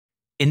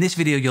In this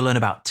video, you'll learn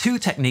about two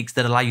techniques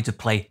that allow you to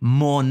play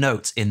more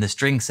notes in the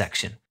string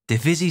section: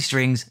 Divisi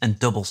strings and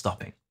double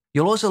stopping.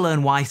 You'll also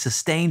learn why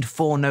sustained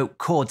 4-note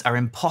chords are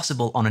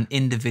impossible on an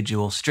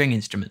individual string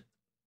instrument.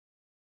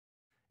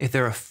 If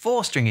there are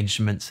 4 string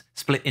instruments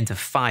split into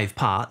 5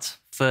 parts,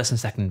 first and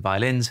second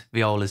violins,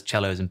 violas,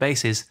 cellos, and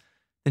basses,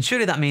 then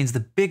surely that means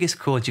the biggest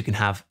chord you can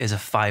have is a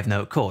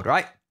 5-note chord,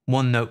 right?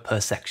 1 note per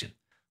section.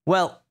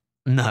 Well,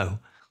 no.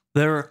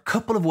 There are a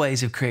couple of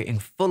ways of creating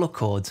fuller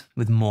chords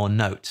with more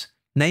notes,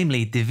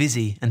 namely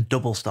divisi and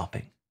double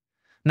stopping.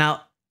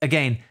 Now,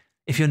 again,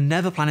 if you're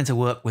never planning to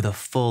work with a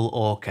full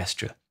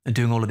orchestra and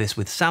doing all of this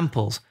with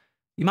samples,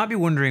 you might be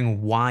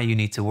wondering why you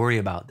need to worry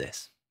about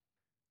this.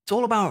 It's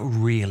all about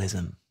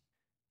realism.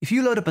 If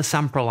you load up a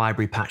sample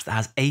library patch that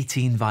has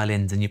 18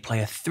 violins and you play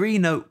a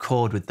 3-note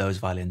chord with those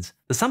violins,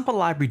 the sample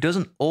library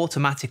doesn't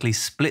automatically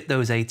split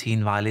those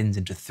 18 violins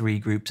into 3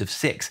 groups of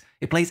 6.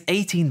 It plays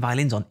 18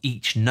 violins on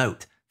each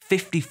note,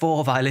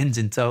 54 violins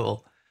in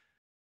total.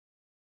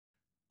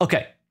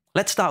 Okay,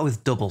 let's start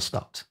with double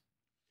stops.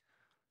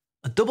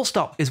 A double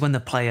stop is when the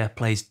player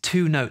plays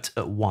 2 notes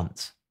at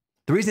once.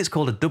 The reason it's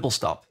called a double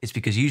stop is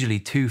because usually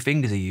 2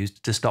 fingers are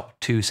used to stop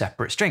 2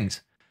 separate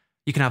strings.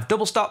 You can have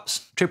double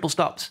stops, triple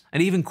stops,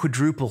 and even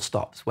quadruple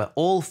stops, where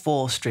all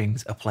 4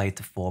 strings are played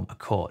to form a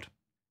chord.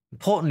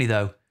 Importantly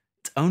though,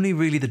 it's only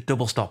really the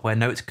double stop where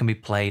notes can be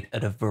played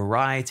at a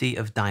variety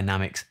of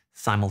dynamics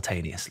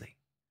simultaneously.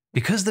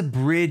 Because the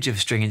bridge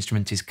of string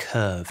instruments is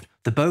curved,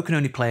 the bow can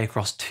only play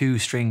across 2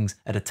 strings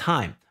at a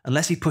time,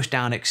 unless you push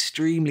down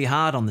extremely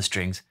hard on the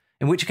strings,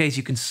 in which case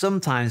you can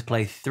sometimes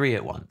play 3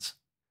 at once.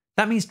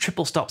 That means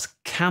triple stops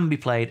can be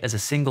played as a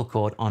single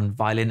chord on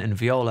violin and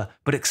viola,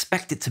 but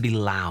expect it to be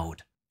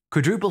loud.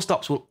 Quadruple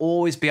stops will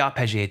always be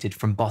arpeggiated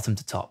from bottom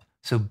to top,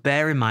 so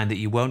bear in mind that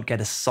you won't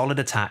get a solid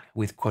attack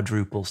with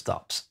quadruple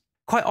stops.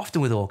 Quite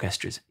often with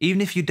orchestras,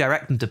 even if you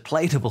direct them to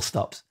play double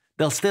stops,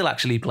 they'll still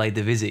actually play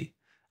divisi.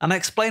 And I'll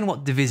explain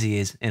what divisi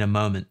is in a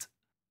moment.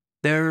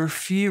 There are a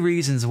few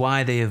reasons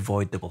why they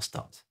avoid double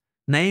stops.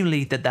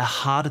 Namely that they're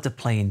harder to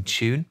play in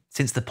tune,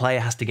 since the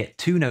player has to get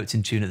 2 notes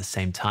in tune at the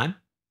same time.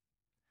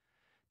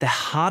 They're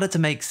harder to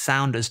make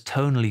sound as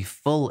tonally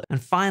full,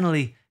 and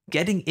finally,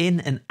 getting in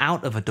and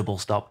out of a double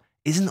stop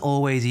isn't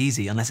always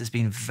easy unless it's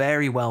been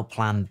very well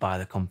planned by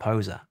the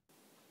composer.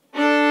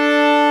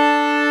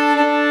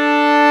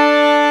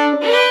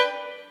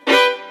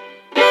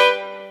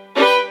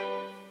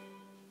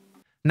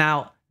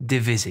 Now,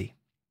 divisi.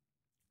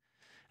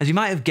 As you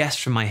might have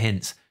guessed from my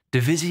hints,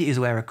 divisi is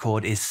where a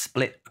chord is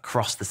split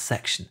across the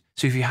section.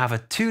 So if you have a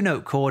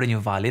 2-note chord in your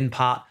violin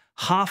part,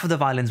 half of the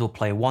violins will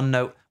play 1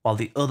 note, while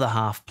the other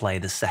half play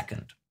the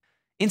second.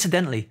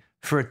 Incidentally,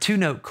 for a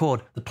 2-note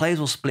chord, the players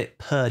will split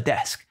per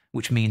desk,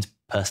 which means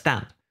per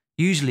stand.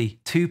 Usually,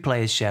 2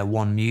 players share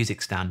 1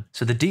 music stand,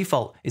 so the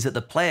default is that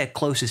the player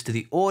closest to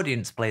the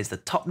audience plays the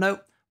top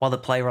note, while the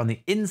player on the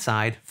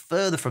inside,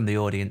 further from the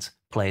audience,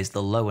 plays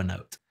the lower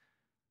note.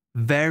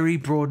 Very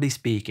broadly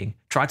speaking,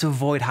 try to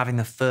avoid having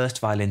the first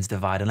violins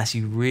divide unless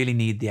you really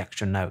need the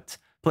extra notes.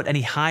 Put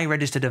any high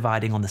register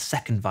dividing on the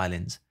second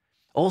violins.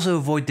 Also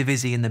avoid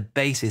divisi in the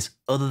basses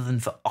other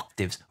than for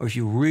octaves, or if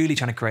you're really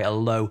trying to create a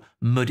low,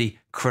 muddy,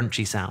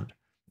 crunchy sound.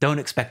 Don't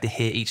expect to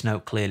hear each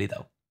note clearly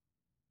though.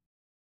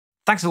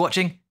 Thanks for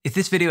watching. If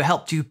this video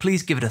helped you,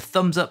 please give it a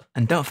thumbs up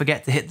and don't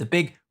forget to hit the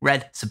big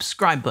red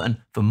subscribe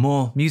button for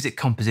more music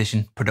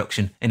composition,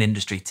 production, and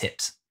industry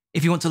tips.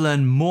 If you want to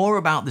learn more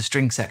about the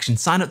string section,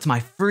 sign up to my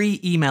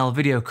free email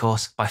video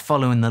course by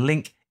following the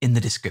link in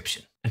the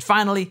description. And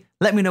finally,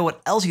 let me know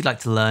what else you'd like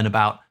to learn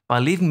about by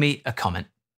leaving me a comment.